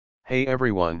Hey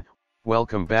everyone,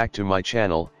 welcome back to my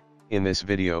channel. In this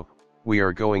video, we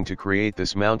are going to create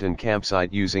this mountain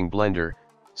campsite using Blender,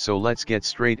 so let's get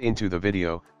straight into the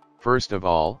video. First of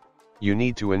all, you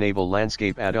need to enable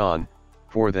landscape add-on.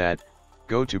 For that,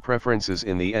 go to Preferences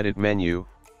in the Edit menu,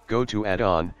 go to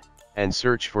Add-on, and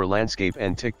search for landscape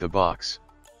and tick the box.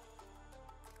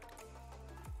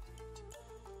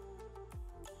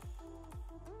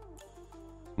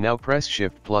 Now press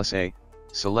Shift+A,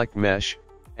 select Mesh,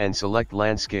 and select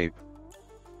Landscape.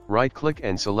 Right-click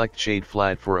and select Shade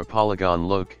Flat for a polygon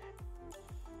look.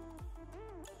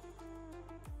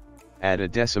 Add a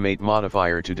Decimate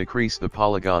modifier to decrease the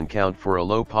polygon count for a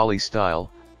low poly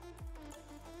style.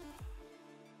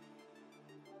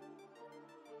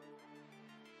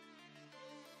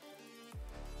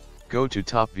 Go to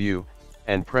Top View,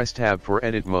 and press Tab for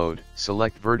Edit Mode,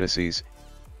 select Vertices.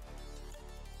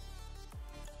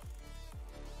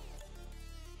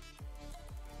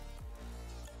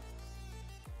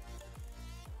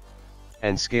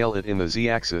 And scale it in the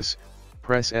Z-axis,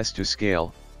 press S to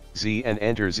scale, Z and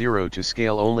enter 0 to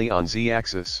scale only on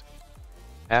Z-axis.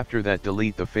 After that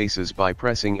delete the faces by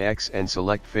pressing X and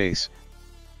select Face.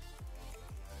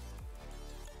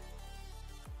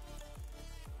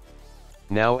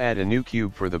 Now add a new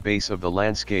cube for the base of the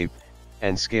landscape,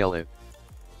 and scale it.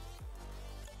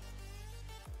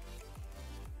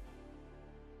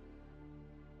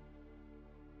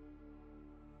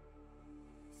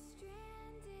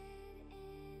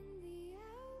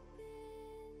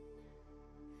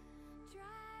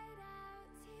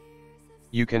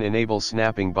 You can enable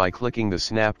snapping by clicking the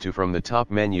Snap to from the top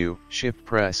menu, Shift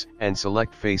press, and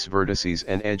select Face Vertices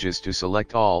and Edges to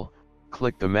select all,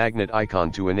 click the magnet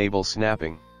icon to enable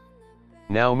snapping.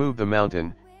 Now move the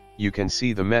mountain, you can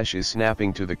see the mesh is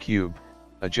snapping to the cube,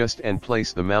 adjust and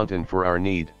place the mountain for our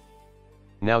need.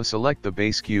 Now select the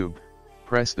base cube,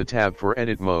 press the tab for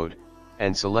Edit Mode,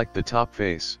 and select the top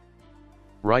face.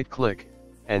 Right click,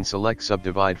 and select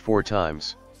Subdivide 4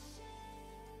 times.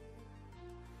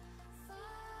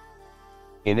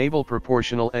 Enable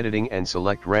proportional editing and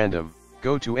select random.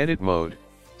 Go to Edit Mode,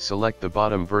 select the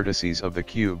bottom vertices of the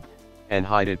cube, and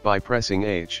hide it by pressing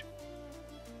H.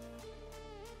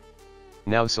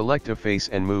 Now select a face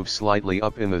and move slightly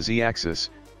up in the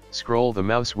Z-axis, scroll the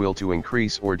mouse wheel to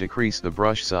increase or decrease the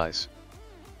brush size.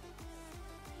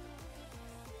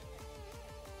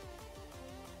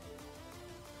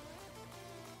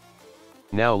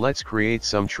 Now let's create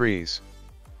some trees.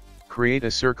 Create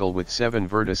a circle with 7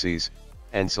 vertices,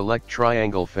 and select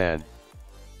Triangle Fan.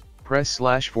 Press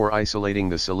 / for isolating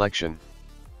the selection.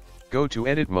 Go to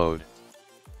Edit Mode.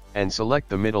 And select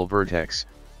the middle vertex,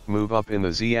 move up in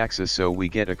the Z-axis so we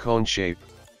get a cone shape.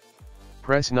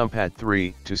 Press numpad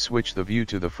 3 to switch the view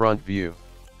to the front view.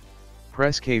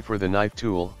 Press K for the knife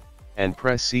tool, and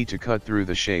press C to cut through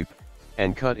the shape,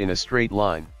 and cut in a straight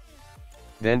line.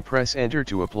 Then press Enter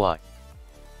to apply.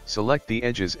 Select the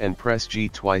edges and press G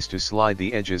twice to slide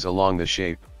the edges along the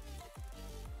shape.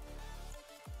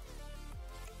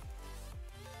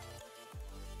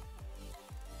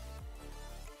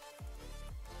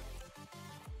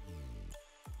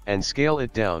 And scale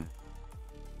it down.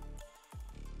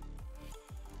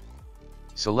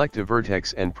 Select a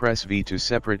vertex and press V to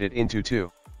separate it into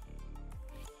 2.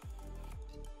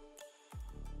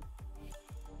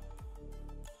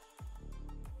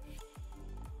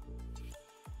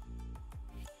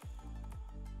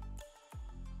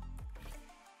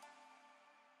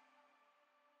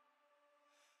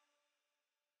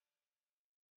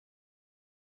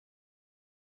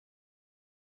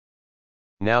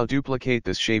 Now duplicate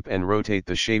this shape and rotate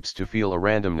the shapes to feel a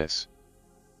randomness.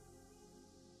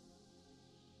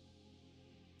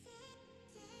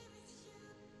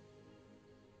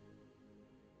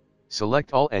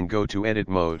 Select all and go to Edit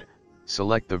Mode,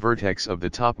 select the vertex of the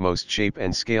topmost shape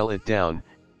and scale it down,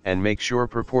 and make sure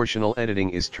proportional editing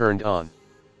is turned on.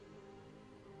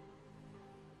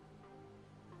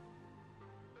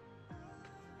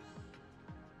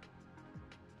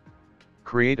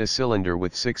 Create a cylinder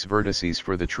with 6 vertices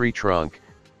for the tree trunk.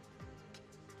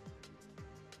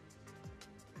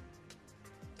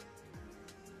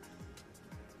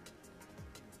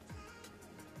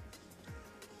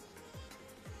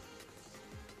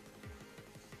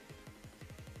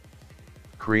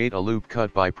 Create a loop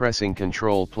cut by pressing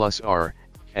Ctrl+R,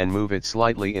 and move it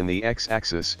slightly in the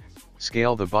X-axis,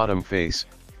 scale the bottom face.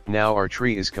 Now our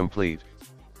tree is complete.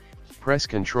 Press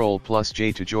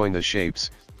Ctrl+J to join the shapes.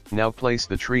 Now place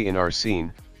the tree in our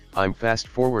scene. I'm fast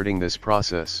forwarding this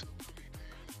process.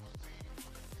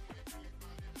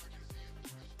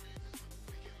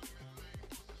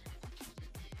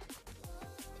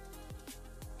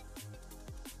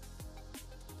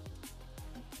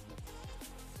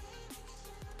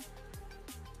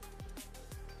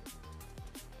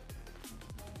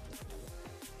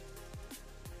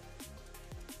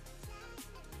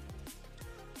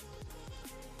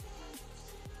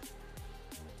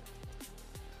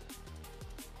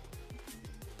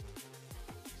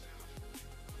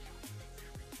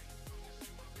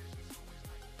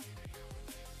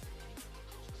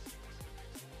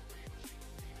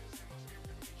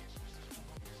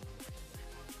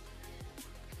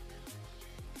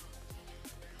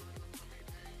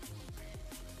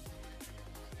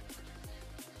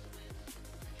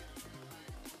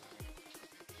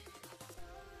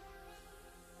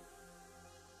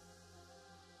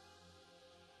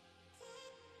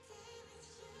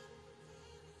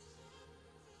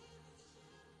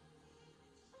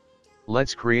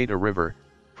 Let's create a river.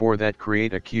 For that,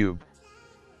 create a cube.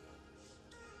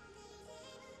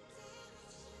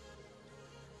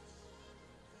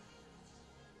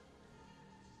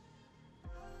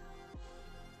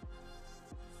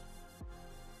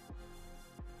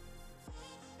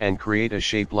 And create a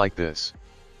shape like this.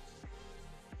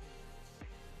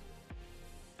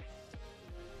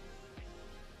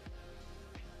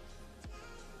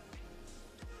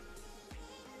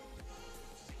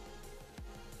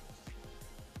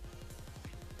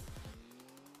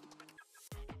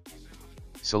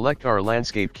 Select our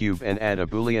landscape cube and add a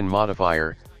Boolean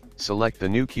modifier. Select the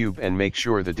new cube and make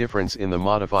sure the difference in the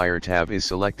modifier tab is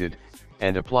selected,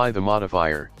 and apply the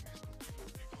modifier.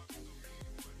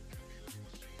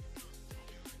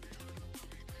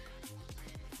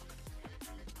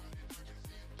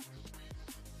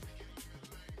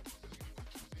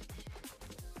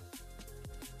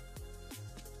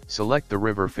 Select the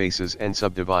river faces and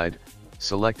subdivide,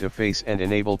 select a face and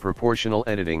enable proportional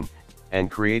editing, and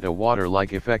create a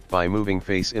water-like effect by moving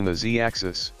face in the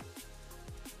Z-axis.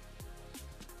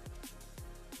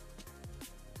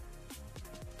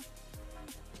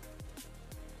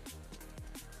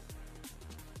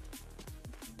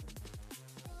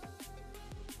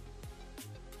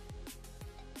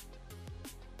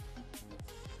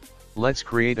 Let's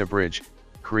create a bridge.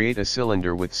 Create a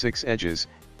cylinder with 6 edges.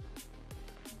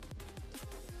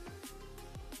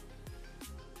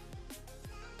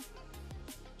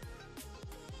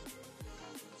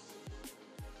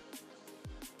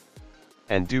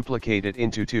 And duplicate it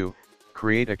into 2,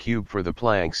 create a cube for the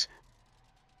planks.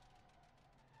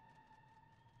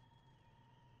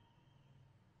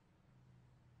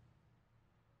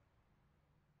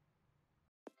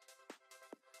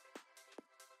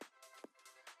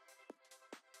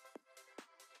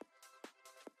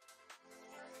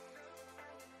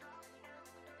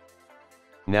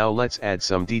 Now let's add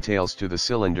some details to the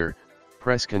cylinder.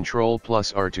 Press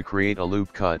Ctrl+R to create a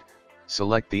loop cut.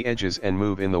 Select the edges and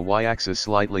move in the Y-axis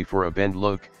slightly for a bend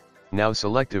look. Now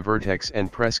select a vertex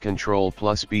and press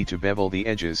Ctrl+B to bevel the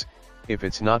edges. If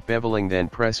it's not beveling, then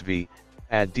press V.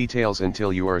 Add details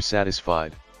until you are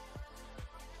satisfied.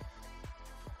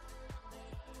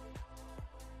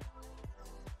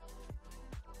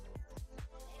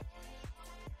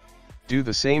 Do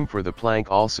the same for the plank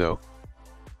also.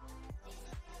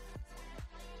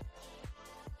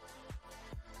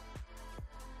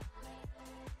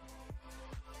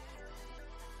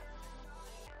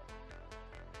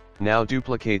 Now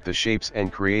duplicate the shapes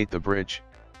and create the bridge.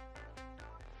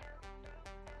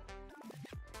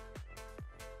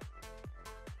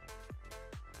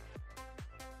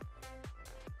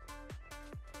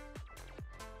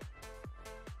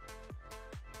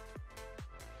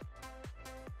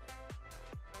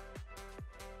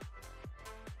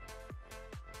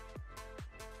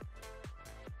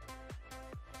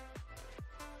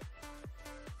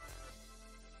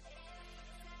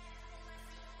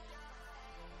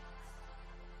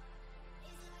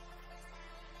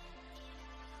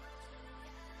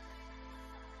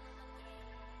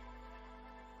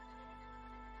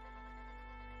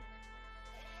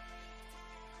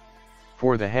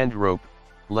 For the hand rope,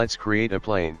 let's create a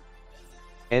plane.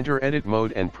 Enter edit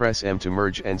mode and press M to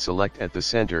merge and select at the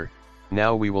center.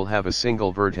 Now we will have a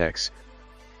single vertex.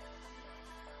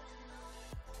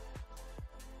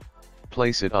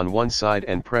 Place it on one side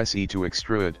and press E to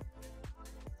extrude.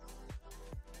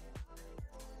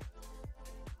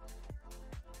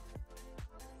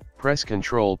 Press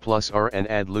Ctrl+R and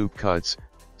add loop cuts,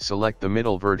 select the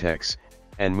middle vertex,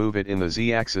 and move it in the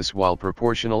Z-axis while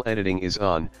proportional editing is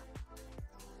on.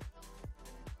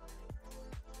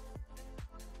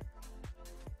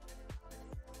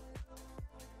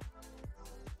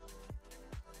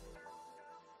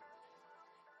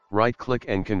 Right-click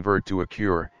and convert to a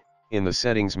cure, in the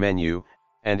settings menu,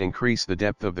 and increase the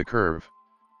depth of the curve.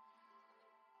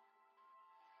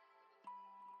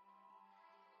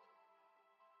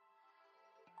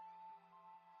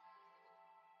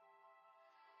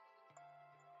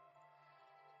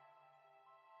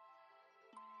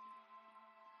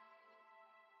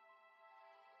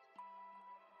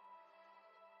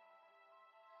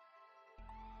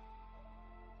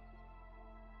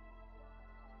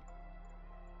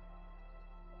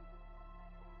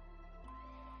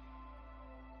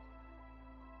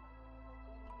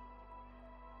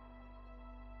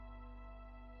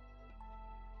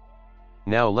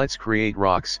 Now let's create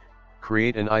rocks.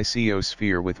 Create an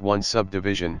icosphere with one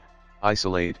subdivision,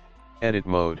 isolate, edit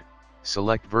mode,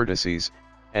 select vertices,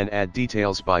 and add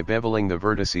details by beveling the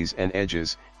vertices and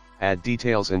edges. Add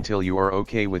details until you are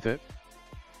okay with it.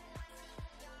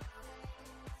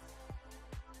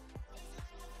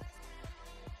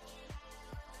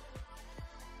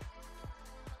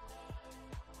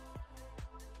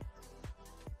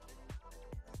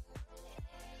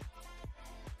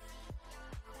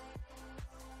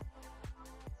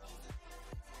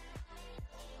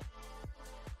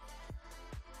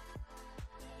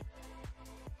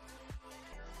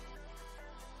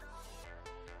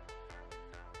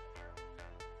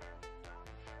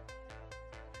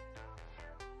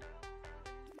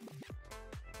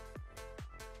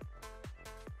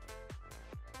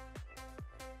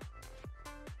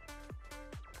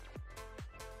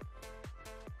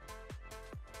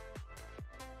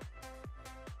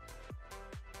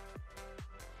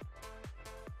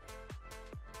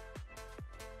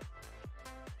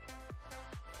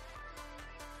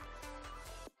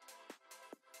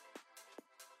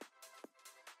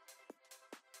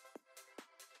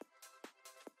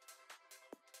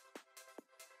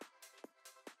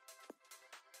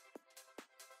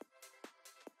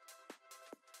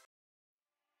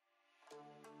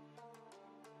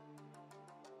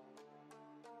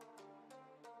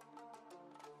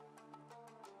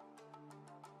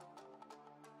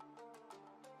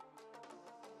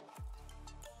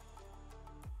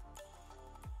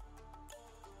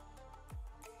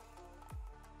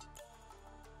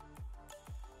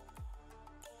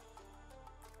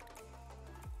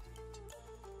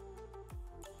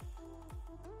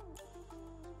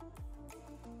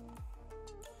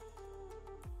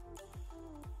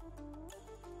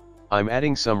 I'm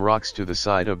adding some rocks to the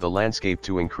side of the landscape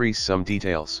to increase some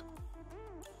details.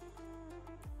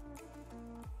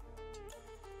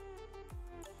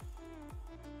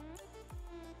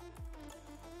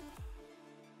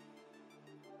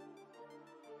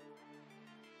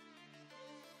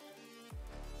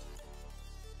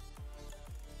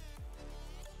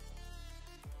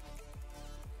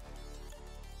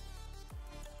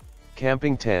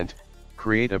 Camping tent,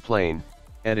 create a plane,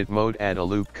 edit mode, add a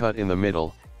loop cut in the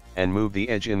middle, and move the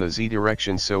edge in the Z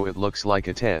direction so it looks like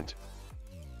a tent.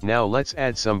 Now let's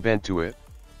add some bend to it.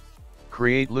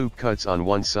 Create loop cuts on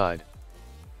one side.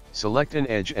 Select an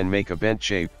edge and make a bent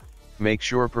shape, make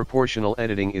sure proportional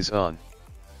editing is on.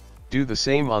 Do the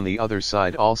same on the other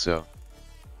side also.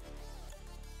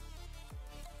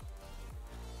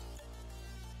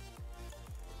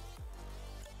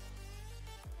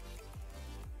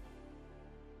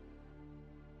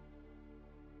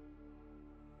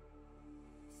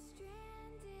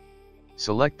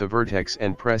 Select the vertex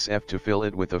and press F to fill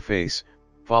it with a face,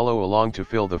 follow along to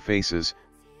fill the faces.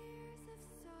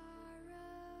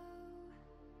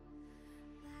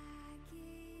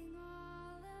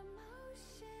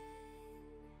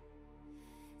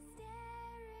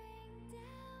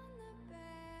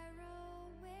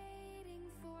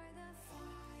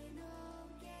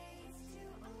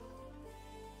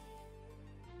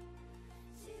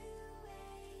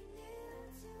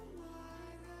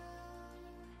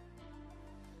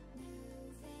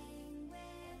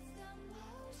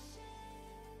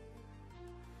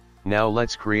 Now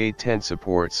let's create tent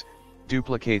supports,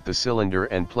 duplicate the cylinder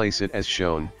and place it as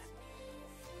shown.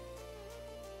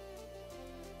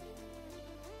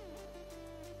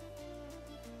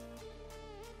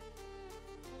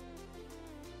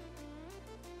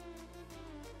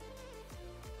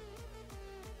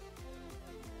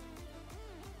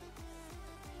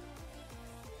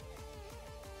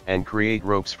 And create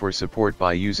ropes for support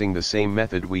by using the same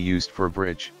method we used for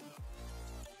bridge.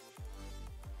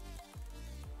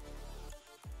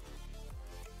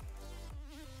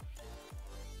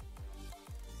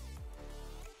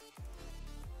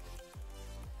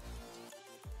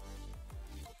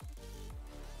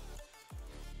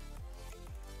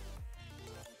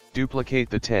 Duplicate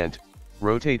the tent,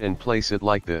 rotate and place it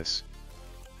like this.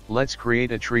 Let's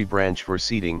create a tree branch for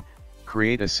seating,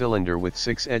 create a cylinder with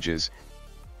 6 edges.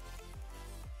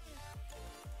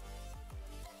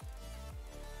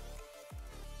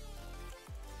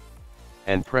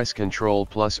 And press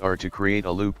Ctrl+R to create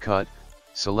a loop cut,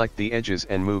 select the edges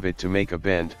and move it to make a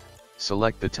bend,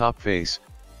 select the top face,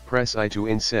 press I to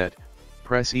inset,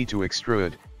 press E to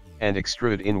extrude, and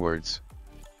extrude inwards.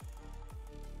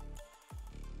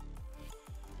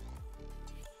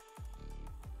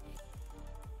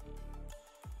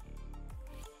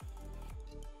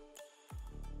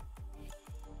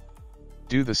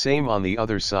 Do the same on the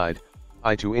other side,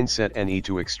 I to inset and E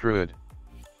to extrude.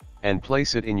 And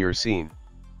place it in your scene.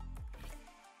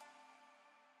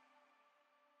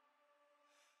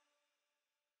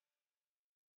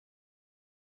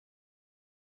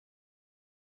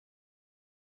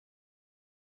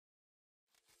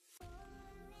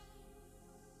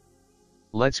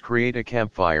 Let's create a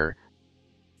campfire.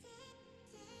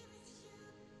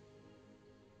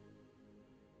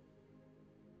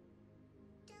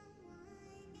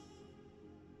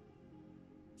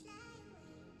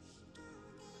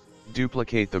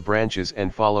 Duplicate the branches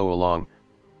and follow along.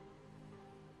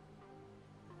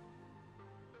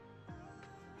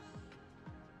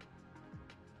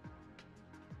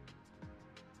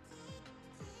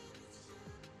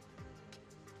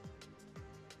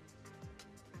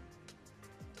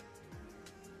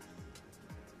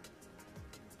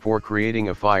 For creating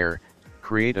a fire,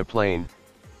 create a plane.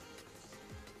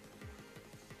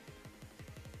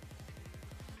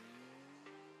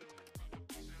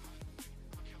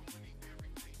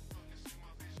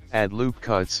 Add loop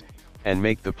cuts, and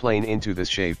make the plane into this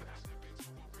shape.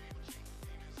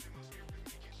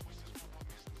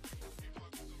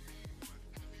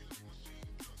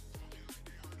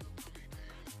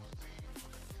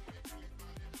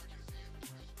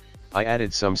 I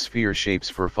added some sphere shapes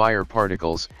for fire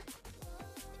particles.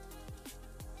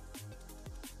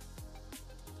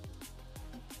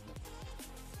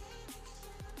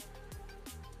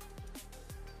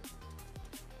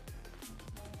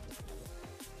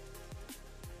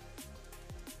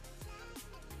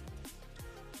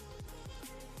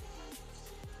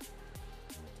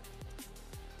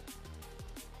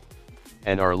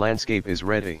 And our landscape is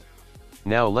ready.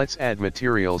 Now let's add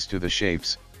materials to the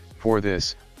shapes. For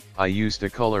this, I used a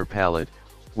color palette,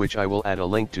 which I will add a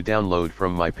link to download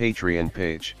from my Patreon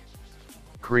page.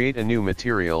 Create a new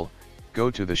material,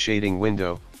 go to the shading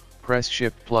window, press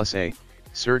Shift+A,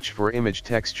 search for image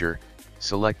texture,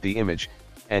 select the image,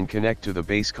 and connect to the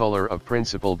base color of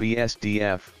Principled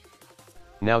BSDF.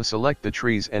 Now select the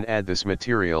trees and add this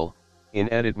material.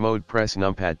 In edit mode press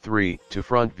numpad 3 to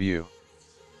front view.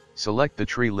 Select the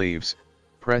tree leaves,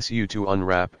 press U to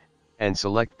unwrap, and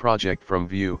select project from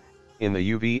view. In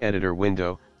the UV editor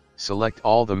window, select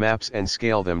all the maps and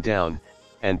scale them down,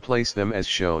 and place them as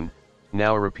shown.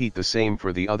 Now repeat the same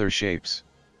for the other shapes.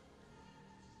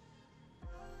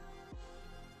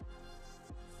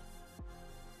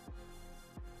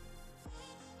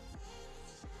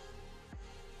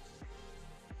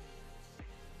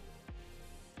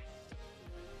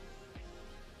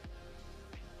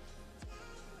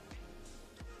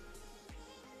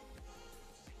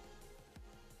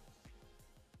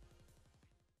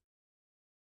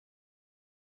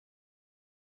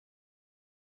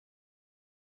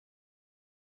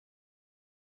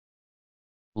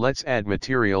 Let's add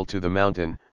material to the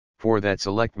mountain. For that,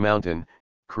 select mountain,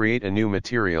 create a new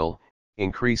material,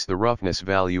 increase the roughness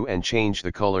value and change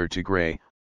the color to gray.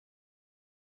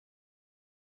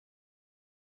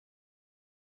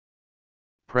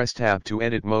 Press tab to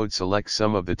edit mode, select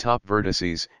some of the top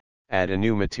vertices, add a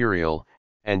new material,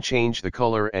 and change the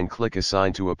color and click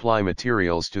assign to apply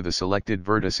materials to the selected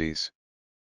vertices.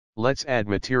 Let's add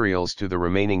materials to the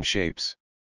remaining shapes.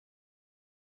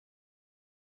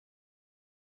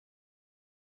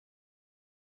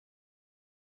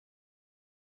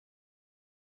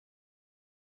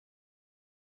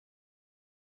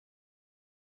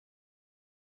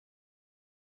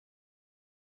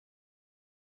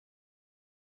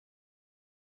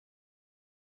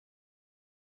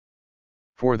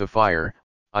 For the fire,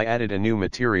 I added a new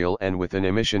material and with an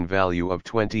emission value of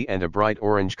 20 and a bright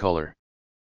orange color.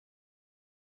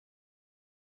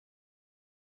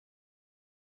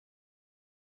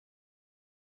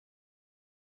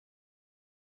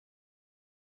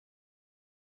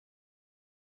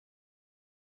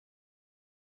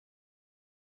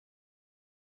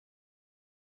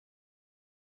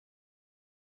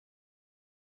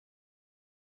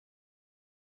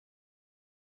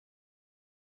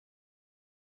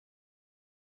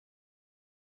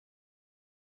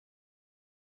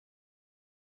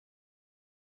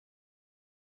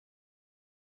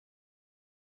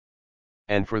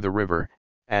 And for the river,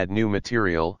 add new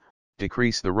material,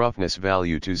 decrease the roughness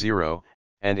value to 0,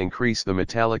 and increase the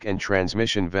metallic and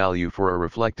transmission value for a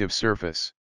reflective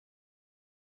surface.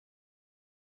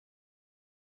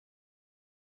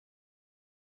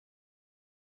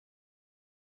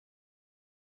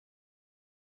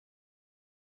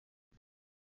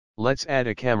 Let's add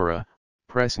a camera.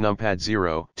 Press numpad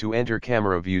 0 to enter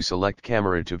camera view, select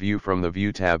camera to view from the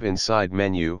view tab inside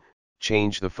menu,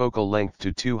 change the focal length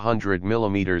to 200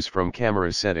 mm from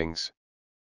camera settings.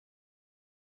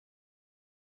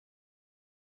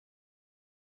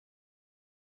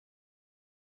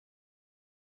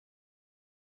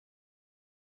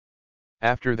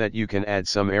 After that you can add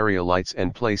some area lights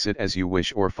and place it as you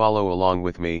wish or follow along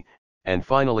with me, and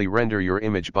finally render your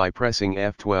image by pressing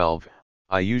F12,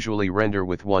 I usually render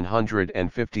with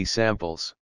 150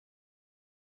 samples.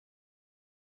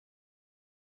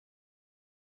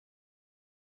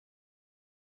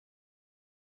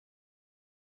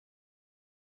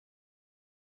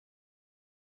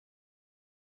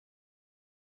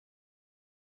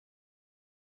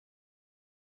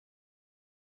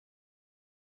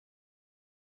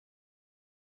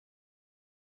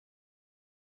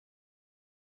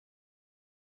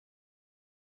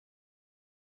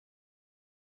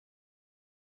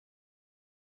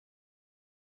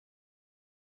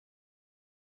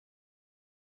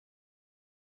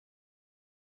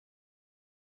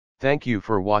 Thank you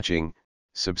for watching.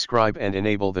 Subscribe and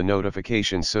enable the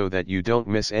notification so that you don't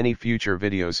miss any future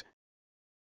videos.